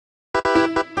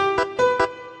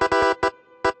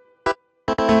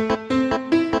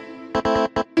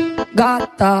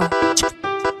Gata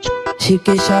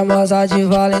Chique, Charmosa De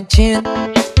Valentino,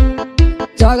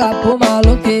 joga pro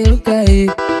maloqueiro que é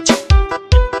rico.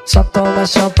 Só toma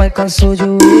champanhe, cansou de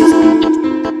uísque.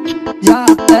 Já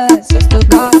é sexto.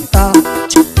 Gata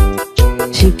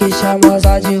Chique,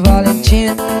 Charmosa De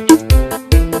Valentino,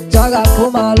 joga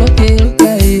pro maloqueiro que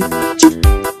é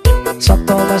rico. Só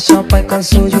toma champanhe,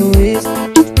 cansou de uísque.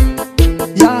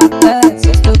 Já é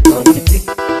sexto.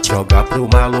 Joga pro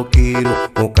maloqueiro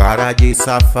com cara de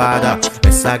safada.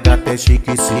 Essa gata é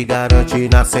chique, se garante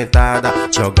na sentada.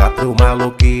 Joga pro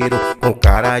maloqueiro com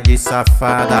cara de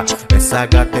safada. Essa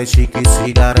gata é chique,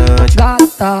 se garante.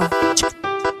 Gata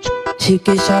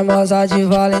Chique, Charmosa De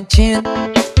Valentino,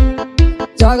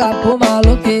 joga pro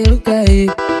maloqueiro que é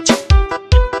rico.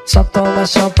 Só toma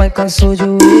champanhe, cansou de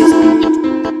uísque.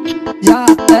 Já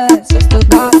é sexto.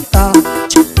 Gata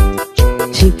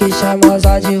Chique,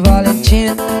 Charmosa De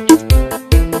Valentino,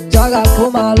 joga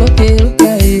pro maloqueiro que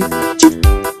é rico.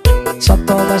 Só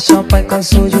toma champanhe,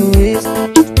 cansou de uísque.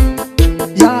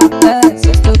 Já é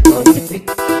sexto.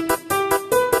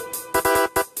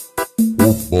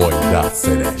 O boy da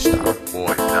Seresta.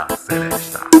 Boy da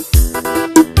Seresta.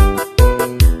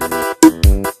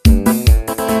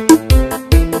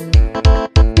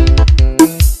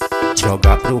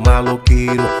 Joga pro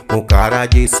maloqueiro com cara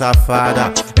de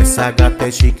safada. Essa gata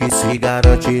é chique, se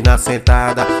garante na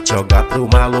sentada. Joga pro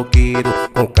maloqueiro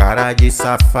com cara de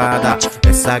safada.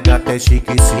 Essa gata é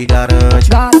chique, se garante.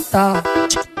 Gata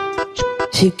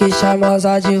Chique,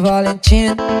 Charmosa De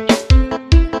Valentino,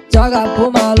 joga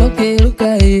pro maloqueiro que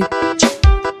é rico.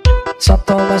 Só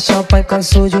toma champanhe,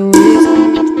 cansou de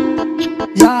uísque.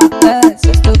 Já é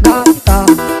sexto. Gata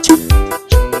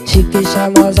Chique,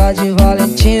 Charmosa De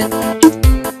Valentino,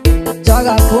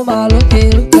 joga pro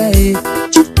maloqueiro que é rico.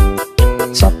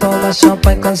 Só toma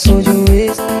champanhe, cansou de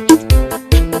uísque.